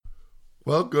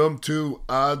Welcome to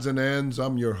Odds and Ends.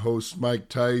 I'm your host, Mike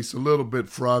Tice. A little bit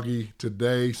froggy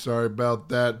today. Sorry about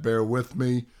that. Bear with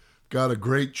me. Got a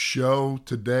great show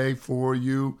today for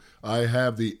you. I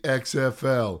have the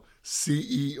XFL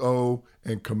CEO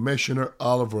and Commissioner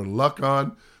Oliver Luck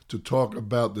on to talk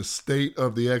about the state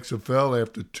of the XFL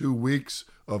after 2 weeks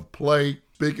of play.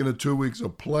 Speaking of 2 weeks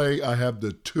of play, I have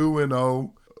the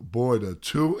 2-0, the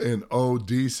 2-0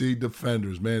 DC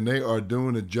Defenders. Man, they are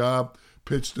doing a job.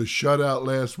 Pitched a shutout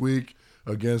last week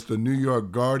against the New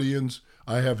York Guardians.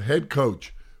 I have head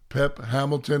coach Pep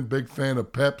Hamilton, big fan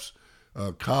of Pep's,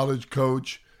 college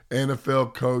coach,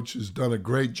 NFL coach, has done a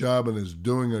great job and is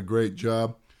doing a great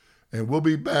job. And we'll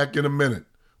be back in a minute.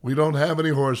 We don't have any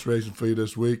horse racing for you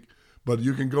this week, but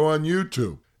you can go on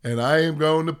YouTube. And I am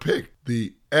going to pick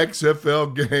the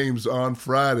XFL games on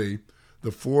Friday,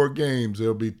 the 4 games.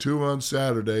 There'll be 2 on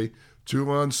Saturday, 2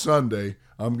 on Sunday.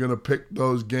 I'm going to pick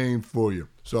those games for you.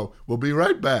 So we'll be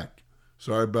right back.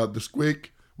 Sorry about the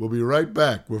squeak. We'll be right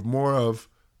back with more of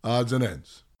Odds and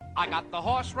Ends. I got the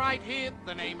horse right here,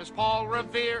 the name is Paul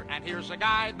Revere, and here's a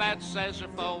guy that says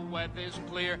if the weather's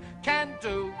clear, can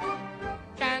do.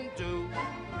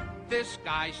 This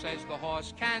guy says the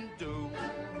horse can do.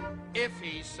 If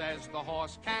he says the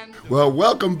horse can do. Well,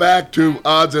 welcome back to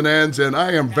Odds and Ends, and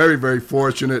I am very, very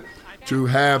fortunate to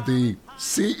have the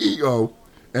CEO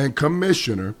and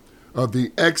Commissioner of the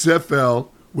XFL,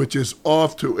 which is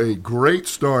off to a great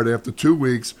start after 2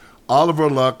 weeks, Oliver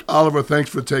Luck. Oliver, thanks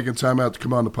for taking time out to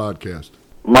come on the podcast.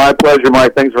 My pleasure,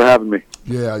 Mike. Thanks for having me.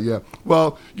 Yeah.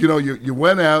 Well, you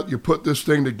went out, you put this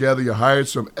thing together, you hired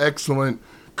some excellent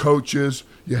coaches.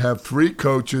 You have 3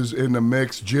 coaches in the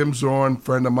mix, Jim Zorn,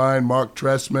 friend of mine, Mark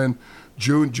Trestman,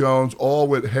 June Jones, all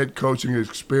with head coaching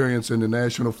experience in the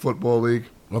National Football League.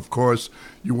 Of course,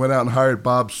 you went out and hired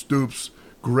Bob Stoops,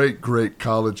 great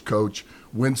college coach.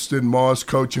 Winston Moss,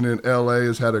 coaching in L.A.,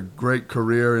 has had a great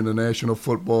career in the National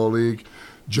Football League.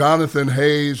 Jonathan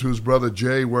Hayes, whose brother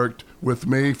Jay worked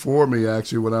for me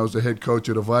actually, when I was the head coach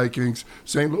of the Vikings.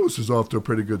 St. Louis is off to a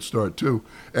pretty good start, too.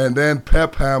 And then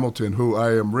Pep Hamilton, who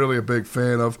I am really a big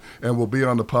fan of and will be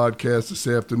on the podcast this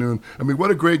afternoon. I mean, what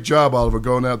a great job, Oliver,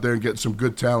 going out there and getting some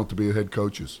good talent to be head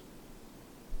coaches.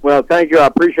 Well, thank you. I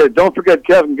appreciate it. Don't forget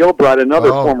Kevin Gilbride, another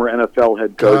former NFL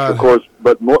head coach, of course,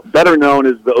 but better known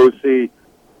as the OC,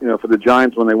 for the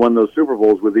Giants when they won those Super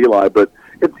Bowls with Eli. But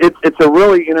it's a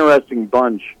really interesting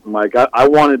bunch, Mike. I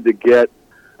wanted to get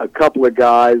a couple of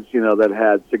guys, that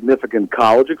had significant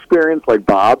college experience, like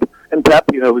Bob and Pep,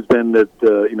 who's been at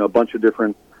a bunch of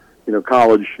different,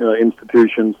 college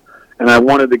institutions. And I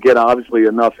wanted to get, obviously,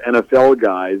 enough NFL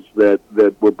guys that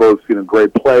were both,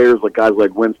 great players, like guys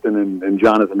like Winston and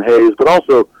Jonathan Hayes, but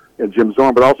also Jim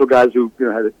Zorn, but also guys who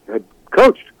had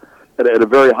coached at a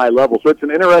very high level. So it's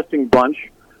an interesting bunch.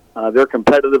 They're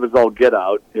competitive as all get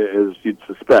out, as you'd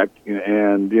suspect.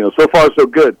 And, so far so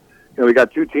good. We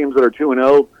got 2 teams that are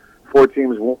 2-0, 4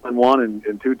 teams 1-1,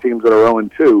 and 2 teams that are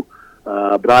 0-2.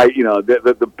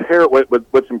 But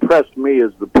what's impressed me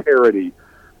is the parity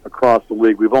across the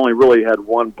league. We've only really had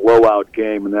one blowout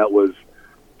game, and that was,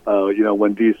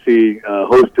 when DC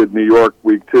hosted New York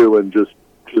week 2 and just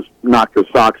knocked the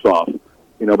socks off.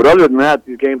 But other than that,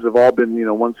 these games have all been,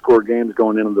 one-score games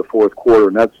going into the fourth quarter,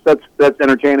 and that's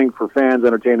entertaining for fans,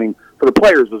 entertaining for the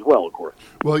players as well, of course.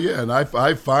 Well, yeah, and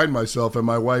I find myself and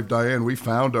my wife Diane, we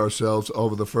found ourselves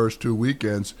over the first 2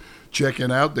 weekends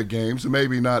checking out the games,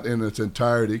 maybe not in its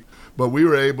entirety, but we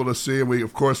were able to see, and we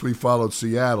followed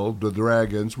Seattle, the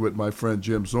Dragons, with my friend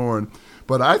Jim Zorn.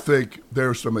 But I think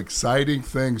there's some exciting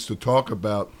things to talk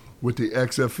about with the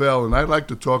XFL, and I'd like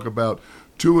to talk about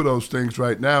 2 of those things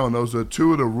right now, and those are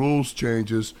 2 of the rules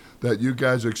changes that you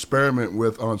guys experiment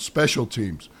with on special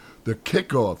teams. The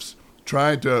kickoffs,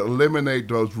 trying to eliminate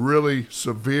those really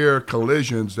severe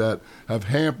collisions that have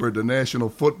hampered the National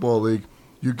Football League.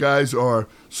 You guys are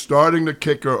starting the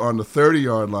kicker on the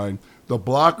 30-yard line. The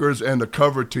blockers and the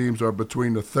cover teams are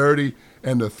between the 30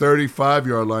 and the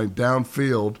 35-yard line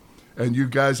downfield, and you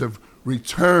guys have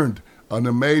returned an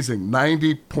amazing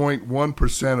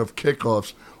 90.1% of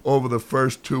kickoffs over the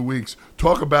first 2 weeks.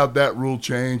 Talk about that rule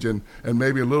change and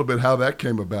maybe a little bit how that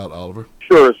came about, Oliver.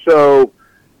 Sure. So,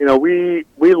 we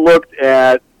looked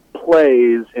at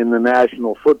plays in the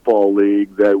National Football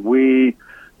League that we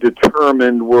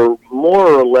determined were more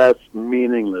or less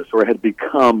meaningless or had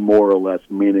become more or less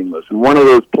meaningless. And one of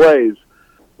those plays,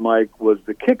 Mike, was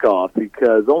the kickoff,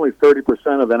 because only 30%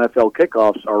 of NFL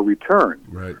kickoffs are returned.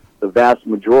 Right. The vast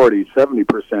majority,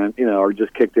 70%, are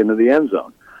just kicked into the end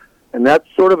zone. And that's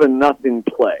sort of a nothing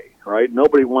play, right?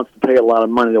 Nobody wants to pay a lot of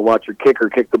money to watch your kicker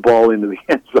kick the ball into the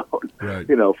end zone, right,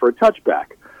 for a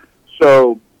touchback.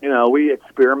 So we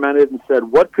experimented and said,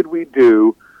 what could we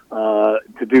do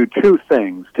to do two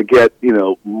things to get,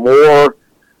 more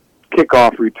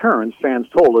kickoff returns. Fans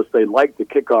told us they like the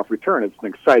kickoff return. It's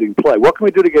an exciting play. What can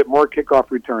we do to get more kickoff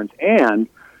returns? And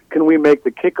can we make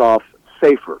the kickoff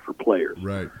safer for players?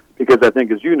 Right. Because I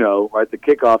think, as you know, right, the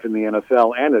kickoff in the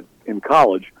NFL and in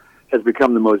college has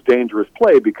become the most dangerous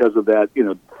play because of that,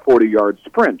 40-yard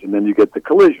sprint, and then you get the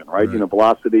collision, right?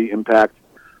 Velocity, impact.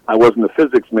 I wasn't a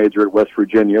physics major at West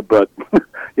Virginia, but,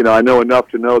 I know enough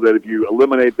to know that if you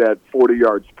eliminate that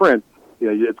 40-yard sprint,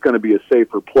 it's going to be a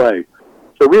safer play.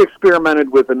 So we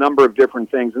experimented with a number of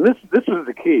different things, and this is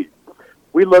the key.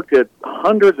 We looked at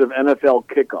hundreds of NFL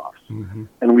kickoffs,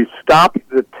 and we stopped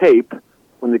the tape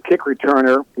when the kick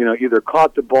returner, either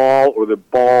caught the ball or the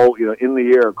ball, in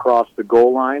the air across the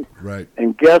goal line. Right.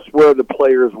 And guess where the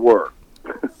players were?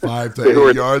 5 to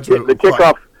 8 yards. The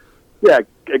kickoff. Yeah,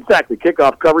 exactly.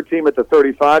 Kickoff cover team at the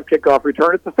 35, kickoff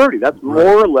return at the 30. That's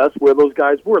more or less where those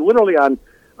guys were. Literally on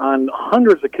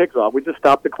hundreds of kickoffs. We just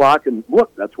stopped the clock and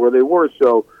look, that's where they were.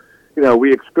 So,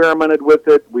 we experimented with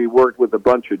it. We worked with a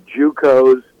bunch of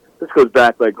JUCOs. This goes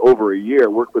back like over a year.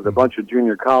 Worked with a bunch of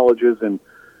junior colleges in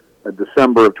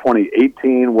December of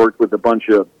 2018. Worked with a bunch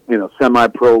of,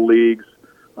 semi-pro leagues,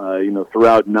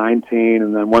 throughout 19.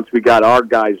 And then once we got our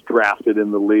guys drafted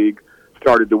in the league,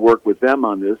 started to work with them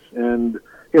on this. And,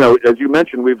 as you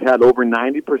mentioned, we've had over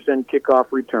 90% kickoff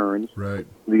returns. Right.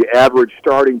 The average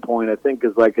starting point, I think,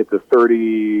 is like at the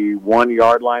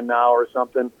 31-yard line now or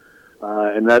something.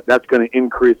 And that's going to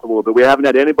increase a little bit. We haven't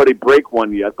had anybody break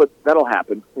one yet, but that'll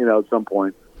happen, at some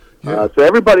point. Yeah. So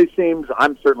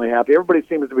I'm certainly happy. Everybody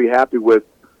seems to be happy with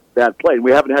that play. And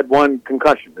we haven't had one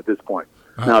concussion at this point.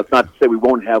 Now, it's not to say we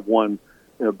won't have one,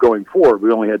 going forward.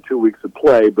 We only had 2 weeks of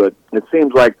play, but it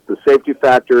seems like the safety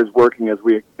factor is working as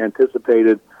we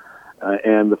anticipated,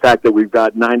 and the fact that we've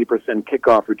got 90%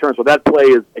 kickoff return. So that play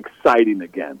is exciting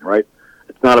again, right?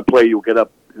 It's not a play you'll get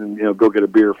up and, go get a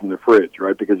beer from the fridge,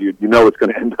 right? Because you know it's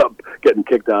going to end up getting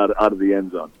kicked out of the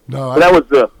end zone. No, that was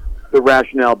the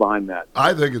rationale behind that.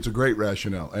 I think it's a great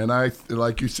rationale. And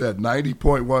like you said,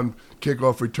 90.1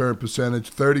 kickoff return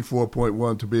percentage,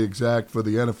 34.1 to be exact for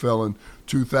the NFL in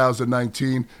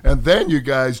 2019. And then you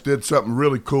guys did something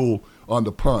really cool on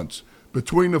the punts.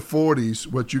 Between the 40s,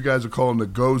 what you guys are calling the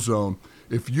go zone,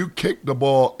 if you kick the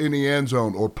ball in the end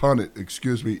zone or punt it,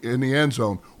 in the end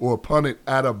zone or punt it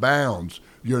out of bounds,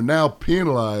 you're now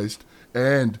penalized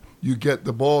and you get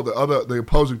the ball, the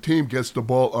opposing team gets the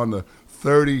ball on the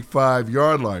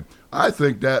 35-yard line. I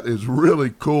think that is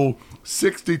really cool.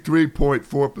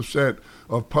 63.4%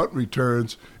 of punt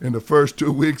returns in the first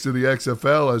 2 weeks of the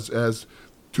XFL as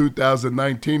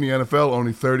 2019, the NFL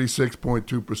only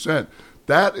 36.2%.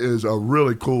 That is a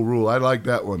really cool rule. I like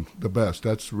that one the best.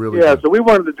 That's really good. So we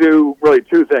wanted to do really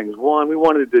two things. One, we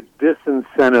wanted to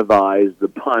disincentivize the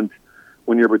punt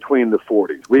when you're between the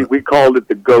 40s. We called it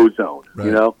the go zone,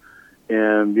 right.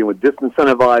 And,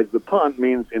 disincentivize the punt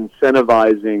means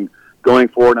incentivizing going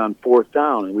forward on fourth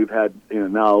down. And we've had,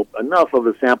 now enough of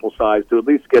a sample size to at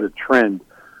least get a trend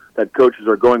that coaches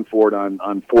are going forward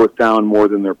on fourth down more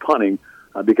than they're punting.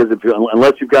 Because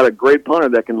unless you've got a great punter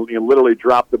that can literally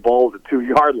drop the ball at the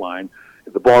 2-yard line,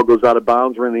 if the ball goes out of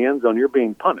bounds or in the end zone, you're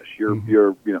being punished.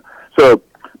 So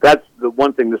that's the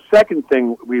one thing. The second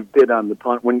thing we did on the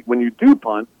punt, when you do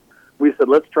punt, we said,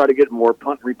 let's try to get more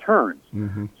punt returns.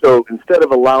 So instead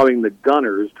of allowing the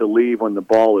gunners to leave when the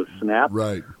ball is snapped,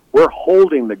 right. we're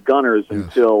holding the gunners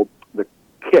until the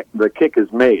kick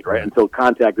is made, right? Until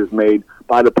contact is made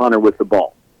by the punter with the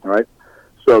ball, all right?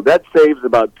 So that saves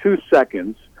about 2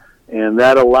 seconds, and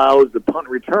that allows the punt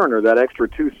returner that extra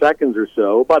 2 seconds or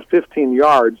so, about 15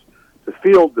 yards, to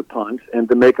field the punt and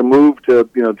to make a move to,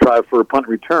 try for a punt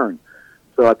return.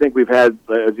 So I think we've had,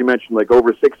 as you mentioned, like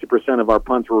over 60% of our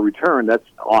punts were returned. That's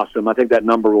awesome. I think that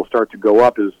number will start to go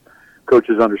up as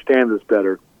coaches understand this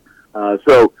better.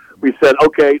 So we said,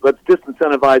 okay, let's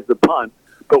disincentivize the punt,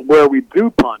 but where we do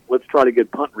punt, let's try to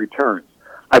get punt returns.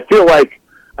 I feel like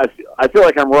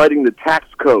I'm writing the tax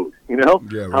code. Yeah,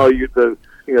 right. How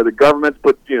the government's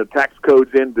put tax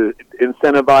codes in to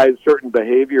incentivize certain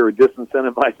behavior or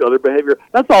disincentivize other behavior.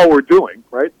 That's all we're doing,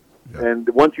 right? Yeah. And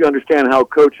once you understand how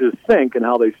coaches think and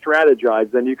how they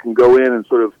strategize, then you can go in and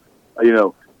sort of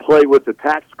play with the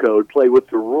tax code, play with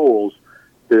the rules.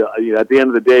 To, at the end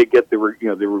of the day, get the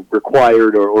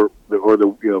required or the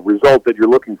result that you're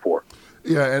looking for.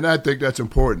 Yeah, and I think that's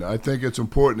important. I think it's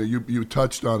important that you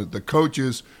touched on it. The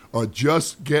coaches are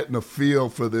just getting a feel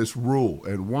for this rule,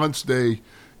 and once they,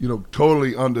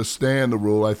 totally understand the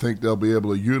rule, I think they'll be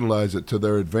able to utilize it to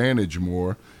their advantage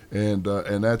more. And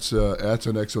that's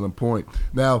an excellent point.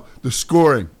 Now, the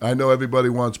scoring. I know everybody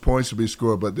wants points to be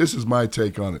scored, but this is my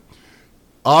take on it.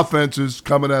 Offenses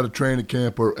coming out of training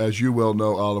camp, or as you well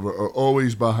know, Oliver, are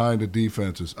always behind the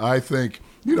defenses. I think,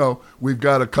 we've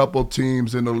got a couple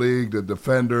teams in the league, the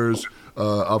Defenders,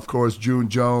 of course, June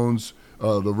Jones,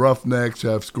 the Roughnecks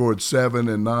have scored 7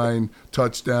 and 9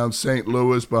 touchdowns. St.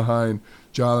 Louis behind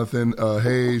Jonathan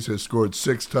Hayes has scored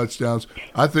 6 touchdowns.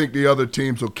 I think the other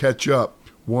teams will catch up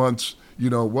once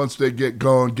they get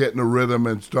going, get in a rhythm,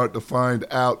 and start to find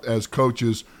out as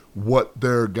coaches what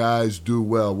their guys do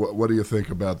well. What do you think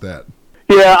about that?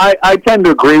 Yeah, I tend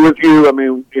to agree with you. I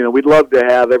mean, we'd love to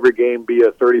have every game be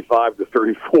a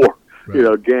 35-34,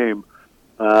 right. Game.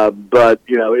 But,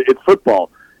 it's football.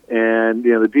 And,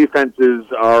 the defenses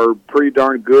are pretty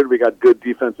darn good. We got good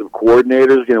defensive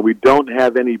coordinators. We don't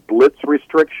have any blitz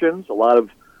restrictions. A lot of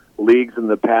leagues in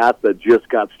the past that just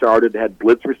got started had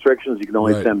blitz restrictions. You can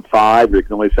only send 5, or you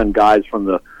can only send guys from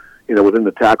the, within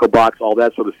the tackle box, all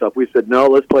that sort of stuff. We said, no,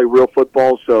 let's play real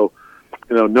football. So,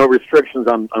 no restrictions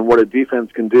on what a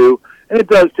defense can do. And it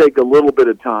does take a little bit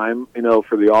of time,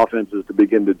 for the offenses to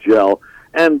begin to gel.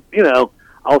 And,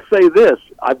 I'll say this.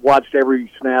 I've watched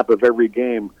every snap of every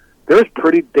game. There's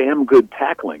pretty damn good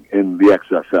tackling in the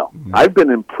XFL. Mm-hmm. I've been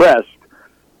impressed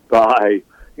by,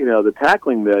 the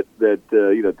tackling that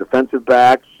defensive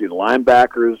backs,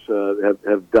 linebackers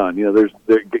have done.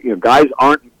 Guys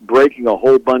aren't breaking a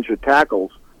whole bunch of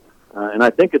tackles, and I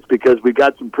think it's because we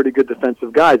got some pretty good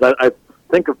defensive guys. I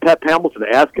think of Pep Hamilton.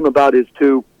 Ask him about his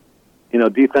 2,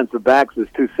 defensive backs, his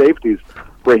 2 safeties.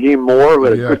 Raheem Moore, who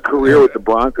had a good career with the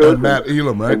Broncos. And Matt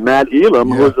Elam, right? And Matt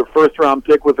Elam, who was a first-round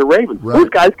pick with the Ravens. Right. Those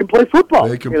guys can play football.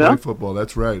 They can play football.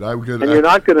 That's right. You're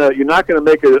not gonna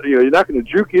make you're not gonna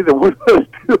juke either one of those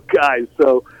 2 guys.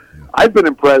 So, I've been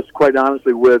impressed, quite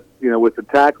honestly, with the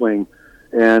tackling,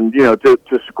 and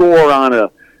to score on a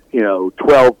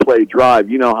 12-play drive.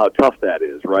 You know how tough that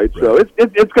is, right? So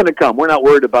it's going to come. We're not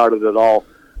worried about it at all.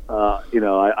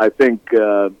 I think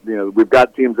we've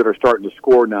got teams that are starting to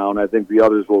score now, and I think the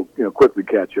others will quickly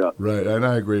catch up. Right, and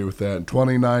I agree with that.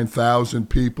 29,000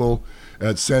 people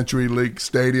at CenturyLink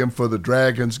Stadium for the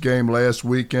Dragons game last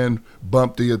weekend,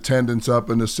 bumped the attendance up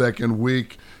in the second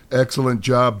week. Excellent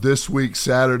job. This week,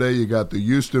 Saturday, you got the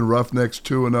Houston Roughnecks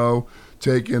 2-0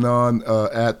 taking on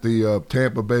at the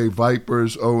Tampa Bay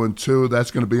Vipers 0-2.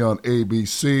 That's going to be on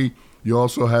ABC. You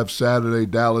also have Saturday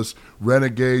Dallas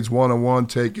Renegades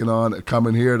 1-1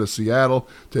 coming here to Seattle,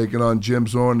 taking on Jim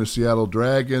Zorn, the Seattle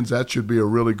Dragons. That should be a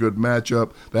really good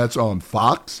matchup. That's on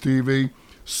Fox TV.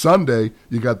 Sunday,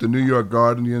 you got the New York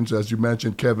Guardians, as you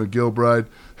mentioned, Kevin Gilbride,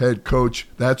 head coach.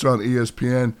 That's on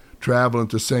ESPN, traveling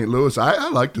to St. Louis. I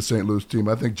like the St. Louis team.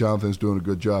 I think Jonathan's doing a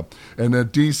good job. And then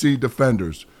DC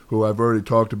Defenders, who I've already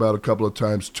talked about a couple of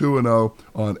times, 2-0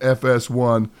 on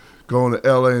FS1, going to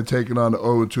L.A. and taking on the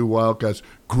 0-2 Wildcats.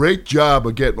 Great job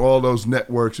of getting all those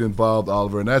networks involved,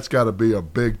 Oliver, and that's got to be a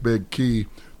big, big key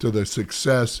to the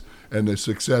success and the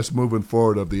success moving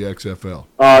forward of the XFL.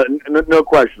 No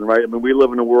question, right? I mean, we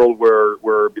live in a world where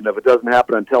if it doesn't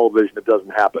happen on television, it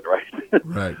doesn't happen, right?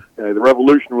 Right. The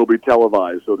revolution will be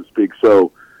televised, so to speak.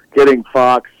 So getting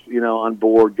Fox, on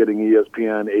board, getting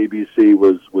ESPN, ABC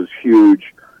was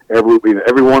huge.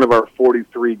 Every one of our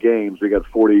 43 games, we got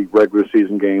 40 regular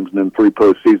season games and then 3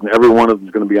 postseason. Every one of them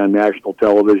is going to be on national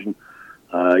television.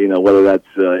 Whether that's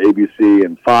ABC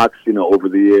and Fox, over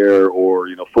the air, or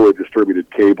fully distributed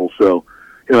cable. So,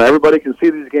 everybody can see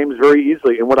these games very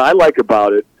easily. And what I like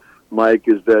about it, Mike,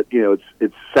 is that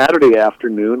it's Saturday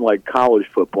afternoon, like college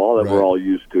football that we're all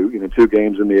used to. 2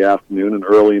 games in the afternoon, an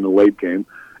early and a late game,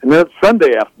 and then it's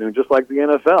Sunday afternoon, just like the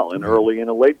NFL, an early and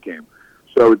a late game.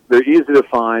 So they're easy to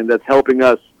find. That's helping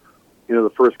us,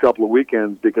 the first couple of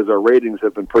weekends because our ratings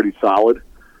have been pretty solid,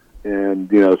 and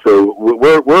so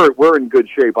we're in good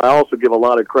shape. I also give a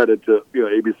lot of credit to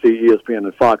ABC, ESPN,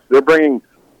 and Fox. They're bringing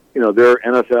their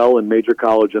NFL and major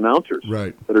college announcers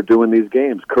that are doing these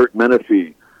games. Kurt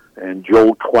Menefee and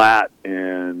Joel Klatt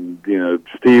and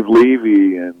Steve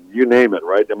Levy and you name it.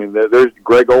 Right? I mean, there's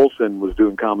Greg Olson was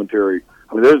doing commentary.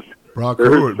 I mean, there's Brock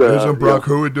Howard. Isn't Brock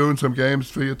Howard doing some games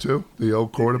for you, too? The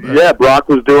old quarterback? Yeah, Brock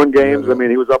was doing games. I mean,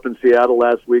 he was up in Seattle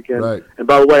last weekend. Right. And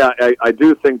by the way, I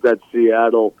do think that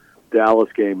Seattle-Dallas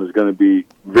game is going to be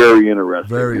very interesting.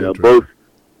 Very interesting.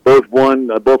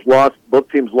 Both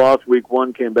teams lost week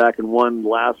 1, came back and won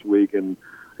last week. And,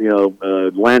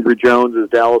 Landry Jones is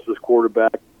Dallas's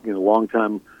quarterback,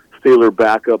 longtime Steeler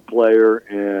backup player.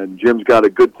 And Jim's got a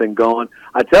good thing going.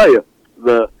 I tell you,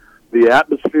 the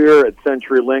atmosphere at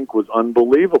CenturyLink was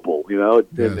unbelievable,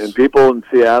 and people in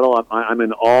Seattle, I'm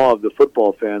in awe of the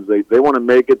football fans. They want to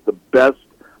make it the best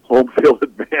home field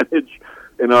advantage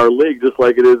in our league, just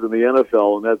like it is in the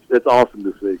NFL, and that's awesome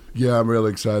to see. Yeah, I'm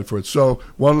really excited for it. So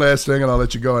one last thing, and I'll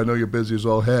let you go. I know you're busy as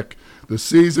all heck. The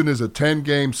season is a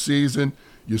 10-game season.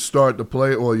 You start to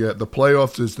play, the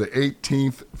playoffs is the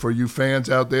 18th for you fans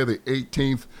out there, the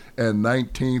 18th and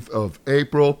 19th of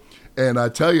April. And I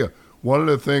tell you, one of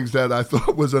the things that I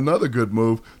thought was another good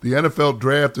move, the NFL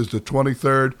draft is the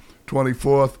 23rd,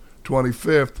 24th,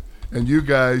 25th, and you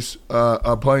guys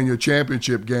are playing your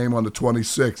championship game on the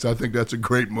 26th. I think that's a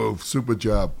great move. Super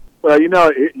job. Well, you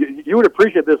would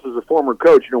appreciate this as a former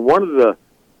coach. One of the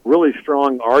really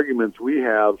strong arguments we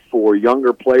have for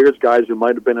younger players, guys who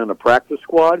might have been in a practice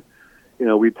squad,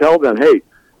 we tell them, hey,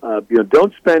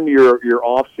 don't spend your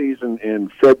off season in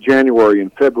January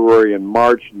and February and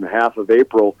March and half of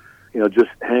April, just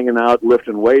hanging out,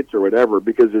 lifting weights or whatever,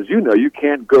 because as you know, you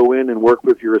can't go in and work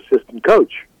with your assistant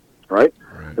coach, right?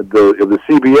 The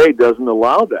CBA doesn't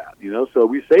allow that, So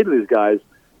we say to these guys,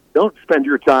 don't spend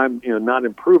your time, not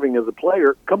improving as a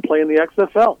player. Come play in the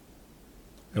XFL.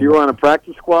 If you're on a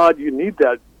practice squad, you need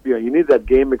that. You need that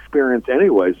game experience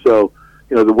anyway. So,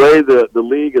 the way the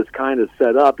league is kind of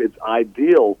set up, it's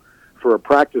ideal for a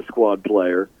practice squad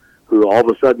player who all of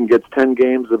a sudden gets 10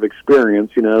 games of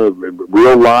experience.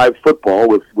 Real live football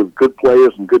with good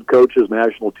players and good coaches,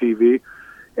 national TV,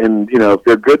 and if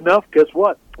they're good enough, guess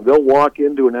what? They'll walk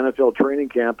into an NFL training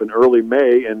camp in early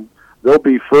May, and they'll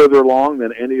be further along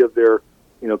than any of their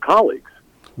colleagues.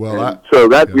 Well,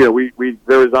 we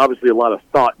there is obviously a lot of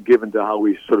thought given to how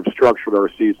we sort of structured our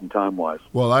season time-wise.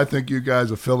 Well, I think you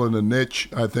guys are filling a niche.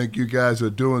 I think you guys are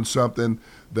doing something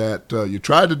that you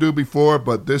tried to do before,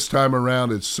 but this time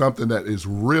around it's something that is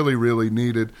really, really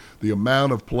needed. The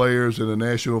amount of players in the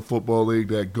National Football League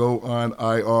that go on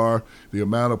IR, the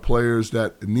amount of players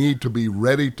that need to be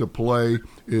ready to play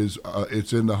is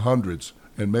it's in the hundreds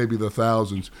and maybe the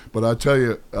thousands. But I tell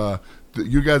you,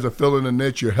 you guys are filling a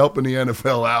niche. You're helping the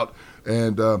NFL out.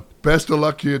 And best of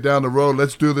luck to you down the road.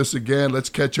 Let's do this again. Let's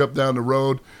catch up down the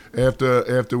road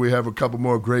after we have a couple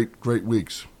more great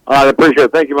weeks. All right, I appreciate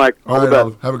it. Thank you, Mike. All right,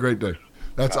 Oliver, have a great day.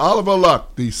 That's Oliver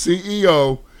Luck, the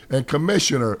CEO and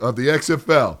commissioner of the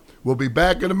XFL. We'll be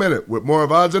back in a minute with more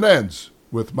of Odds and Ends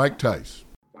with Mike Tice.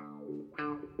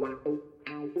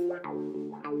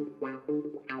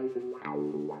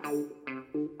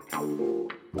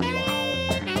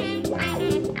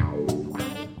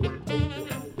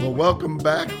 Well, welcome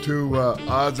back to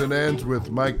Odds and Ends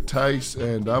with Mike Tice,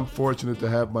 and I'm fortunate to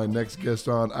have my next guest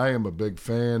on. I am a big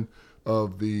fan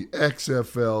of the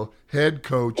XFL head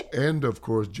coach and, of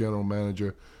course, general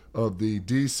manager of the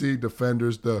DC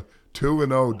Defenders, the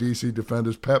 2-0 DC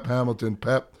Defenders, Pep Hamilton.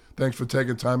 Pep, thanks for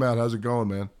taking time out. How's it going,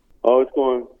 man? Oh, it's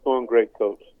going great,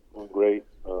 Coach. Going great.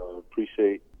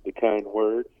 Appreciate the kind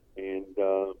words, and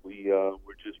we're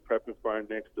just prepping for our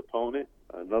next opponent.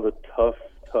 Another tough,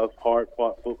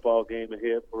 hard-fought football game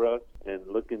ahead for us, and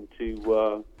looking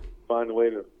to find a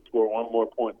way to score one more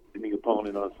point than the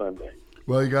opponent on Sunday.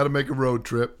 Well, you got to make a road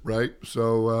trip, right?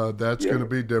 So that's going to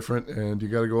be different, and you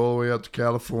got to go all the way out to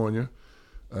California.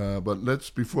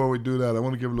 But before we do that, I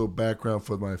want to give a little background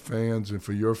for my fans and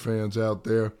for your fans out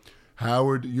there.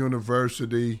 Howard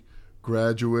University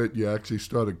graduate. You actually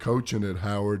started coaching at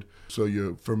Howard, so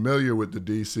you're familiar with the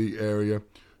D.C. area.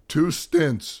 2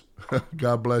 stints,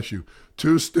 God bless you,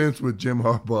 2 stints with Jim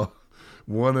Harbaugh,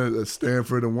 one at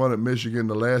Stanford and one at Michigan.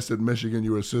 The last at Michigan,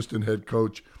 you were assistant head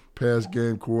coach, pass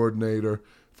game coordinator,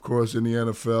 of course, in the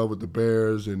NFL with the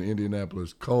Bears and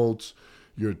Indianapolis Colts.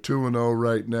 You're 2-0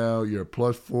 right now. You're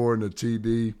 +4 in the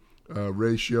TD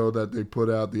ratio that they put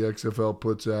out, the XFL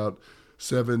puts out.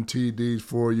 7 TDs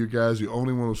for you guys. The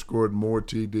only one who scored more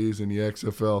TDs in the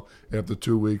XFL after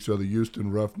 2 weeks are the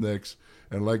Houston Roughnecks.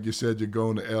 And like you said, you're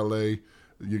going to L.A.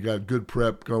 You got good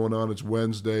prep going on. It's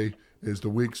Wednesday. Is the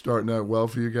week starting out well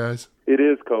for you guys? It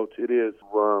is, Coach. It is.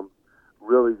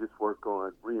 Really just work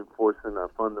on reinforcing our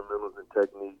fundamentals and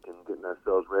technique and getting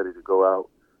ourselves ready to go out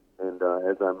and,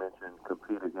 as I mentioned,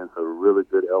 compete against a really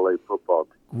good L.A. football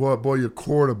team. Well, boy, your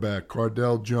quarterback,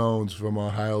 Cardell Jones from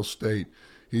Ohio State,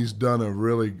 he's done a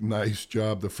really nice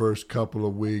job the first couple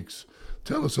of weeks.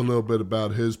 Tell us a little bit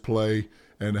about his play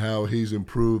and how he's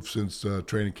improved since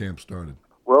training camp started.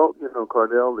 Well,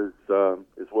 Cardell is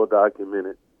well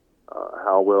documented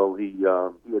how well he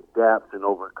adapts and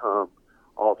overcomes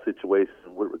all situations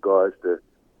with regards to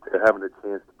having a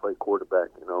chance to play quarterback,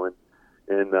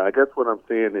 and I guess what I'm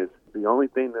saying is the only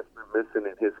thing that's been missing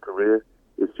in his career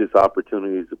is just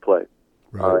opportunities to play.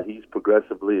 Right. He's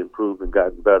progressively improved and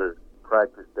gotten better,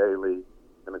 practice daily,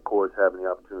 and of course having the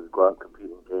opportunity to go out and compete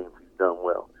in games. He's done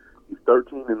well. He's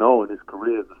 13-0 in his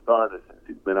career as a starter since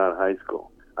he's been out of high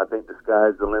school. I think the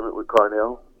sky's the limit with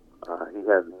Cardell. He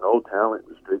has no talent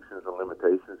restrictions or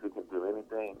limitations. He can do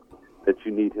anything that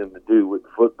you need him to do with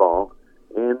football.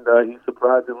 And he's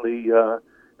surprisingly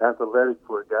athletic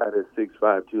for a guy that's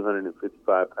 6'5",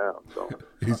 255 pounds. So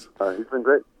he's been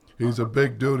great. He's a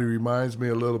big dude. He reminds me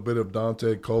a little bit of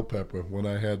Dante Culpepper when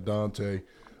I had Dante.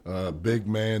 Big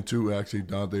man, too. Actually,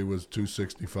 Dante was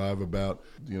 265, about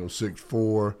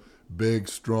 6'4", big,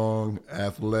 strong,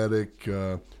 athletic,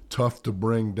 tough to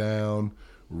bring down,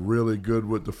 really good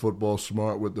with the football,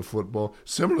 smart with the football.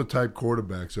 Similar type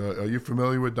quarterbacks. Are you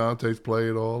familiar with Dante's play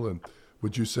at all? And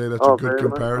would you say that's a good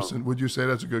comparison? Would you say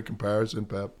that's a good comparison,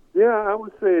 Pep? Yeah, I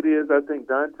would say it is. I think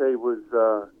Dante was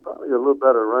probably a little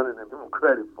better running than him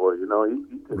credit for. He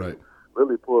could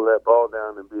really pull that ball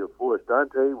down and be a force.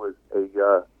 Dante was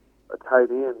a tight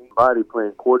end, body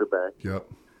playing quarterback. Yep.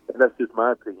 And that's just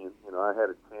my opinion. I had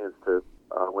a chance to,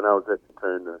 when I was at the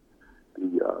turn, the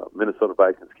Minnesota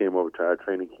Vikings came over to our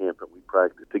training camp and we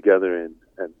practiced together. And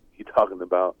you're talking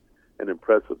about an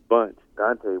impressive bunch.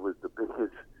 Dante was the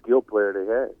biggest skill player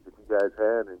that you guys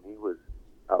had, and he was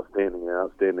outstanding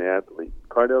athlete.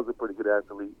 Cardell's a pretty good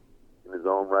athlete in his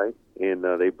own right, and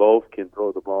they both can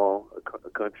throw the ball a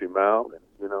country mile. And,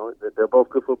 they're both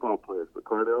good football players, but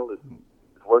Cardell is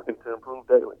working to improve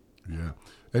daily. Yeah,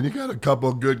 and you got a couple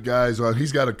of good guys on.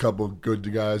 He's got a couple of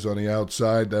good guys on the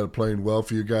outside that are playing well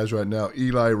for you guys right now.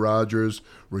 Eli Rogers,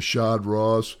 Rashad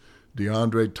Ross,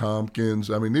 DeAndre Tompkins.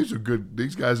 I mean, these are good.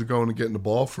 These guys are going and getting the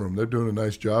ball for him. They're doing a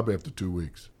nice job after 2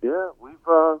 weeks. Yeah, we've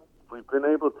been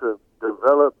able to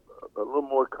develop a little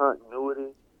more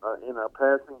continuity in our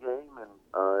passing game, and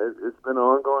it's been an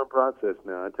ongoing process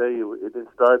now. I tell you, it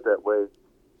didn't start that way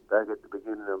back at the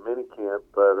beginning of minicamp,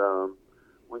 but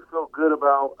we feel good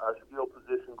about our skill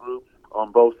position groups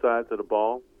on both sides of the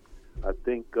ball. I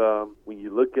think when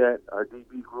you look at our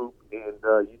DB group, and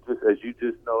as you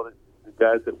just noted, the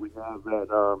guys that we have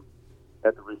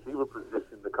at the receiver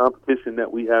position, the competition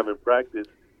that we have in practice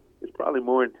is probably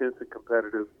more intense and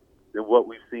competitive than what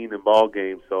we've seen in ball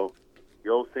games. So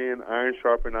the old saying, iron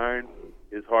sharpen iron,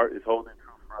 is holding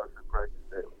true for us in practice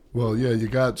daily. Well, yeah, you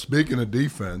got, speaking of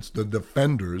defense, the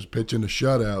defenders pitching a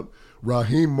shutout.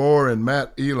 Raheem Moore and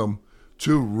Matt Elam,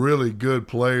 two really good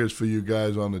players for you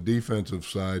guys on the defensive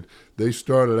side. They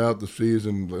started out the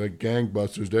season like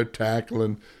gangbusters. They're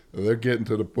tackling. They're getting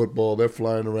to the football. They're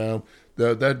flying around.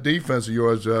 That defense of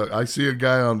yours, I see a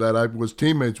guy on that I was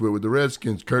teammates with the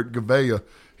Redskins, Kurt Gavea.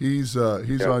 He's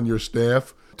on your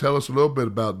staff. Tell us a little bit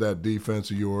about that defense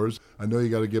of yours. I know you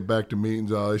got to get back to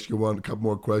meetings. I'll ask you a couple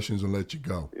more questions and let you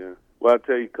go. Yeah. Well, I'll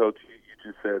tell you, Coach, you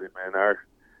just said it, man. Our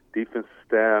defensive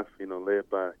staff, led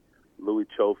by Louis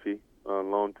Chofie, a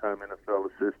longtime NFL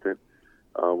assistant.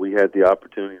 We had the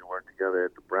opportunity to work together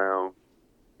at the Browns,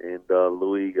 and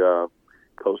Louis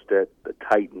coached at the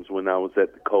Titans when I was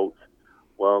at the Colts.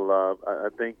 Well, I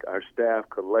think our staff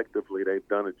collectively, they've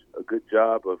done a good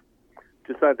job of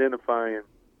just identifying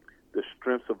the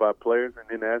strengths of our players and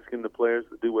then asking the players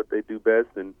to do what they do best,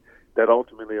 and that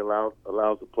ultimately allows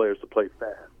the players to play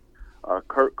fast.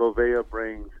 Kurt Gavea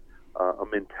brings a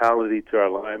mentality to our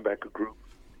linebacker group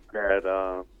that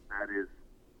is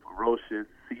ferocious,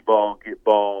 see ball, get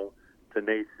ball,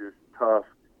 tenacious, tough,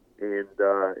 and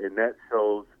that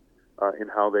shows in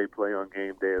how they play on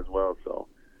game day as well. So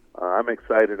I'm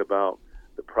excited about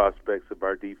the prospects of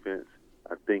our defense.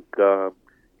 I think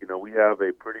we have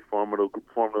a pretty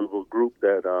formidable group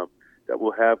that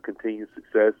will have continued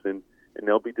success, and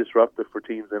they'll be disruptive for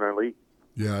teams in our league.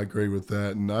 Yeah, I agree with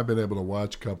that, and I've been able to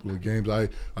watch a couple of games. I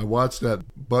watched that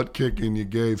butt kicking you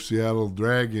gave Seattle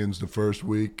Dragons the first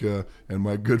week, and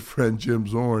my good friend Jim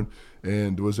Zorn,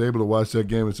 and was able to watch that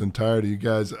game in its entirety. You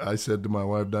guys, I said to my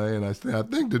wife Diane, I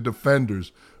think the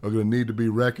defenders are going to need to be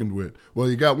reckoned with. Well,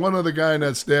 you got one other guy in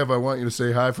that staff I want you to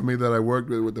say hi for me that I worked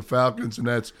with the Falcons, and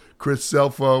that's Chris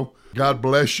Selfo. God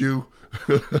bless you.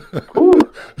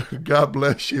 God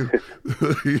bless you.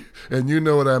 And you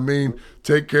know what I mean.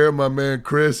 Take care of my man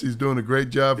Chris. He's doing a great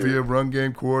job for you, run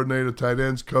game coordinator, tight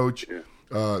ends coach.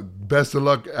 Best of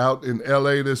luck out in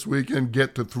L.A. this weekend.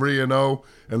 Get to 3-0,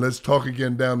 and let's talk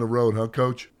again down the road, huh,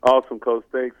 Coach? Awesome, Coach.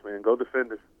 Thanks, man. Go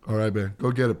Defenders. All right, man.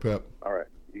 Go get it, Pep. All right.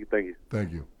 Thank you.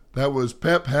 Thank you. That was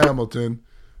Pep Hamilton.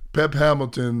 Pep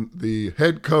Hamilton, the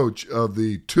head coach of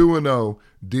the 2-0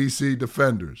 D.C.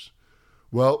 Defenders.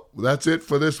 Well, that's it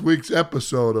for this week's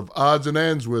episode of Odds and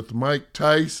Ends with Mike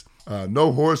Tice.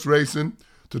 No horse racing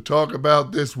to talk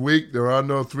about this week. There are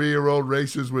no 3-year-old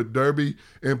races with Derby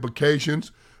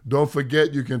implications. Don't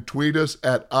forget you can tweet us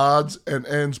at Odds and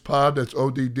Ends Pod. That's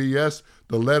ODDS,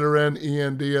 the letter N,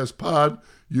 ENDS Pod.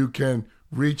 You can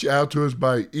reach out to us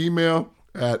by email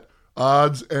at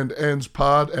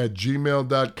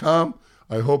oddsandendspod@gmail.com.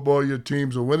 I hope all your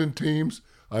teams are winning teams.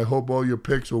 I hope all your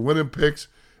picks are winning picks.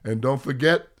 And don't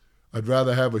forget, I'd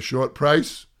rather have a short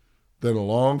price than a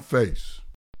long face.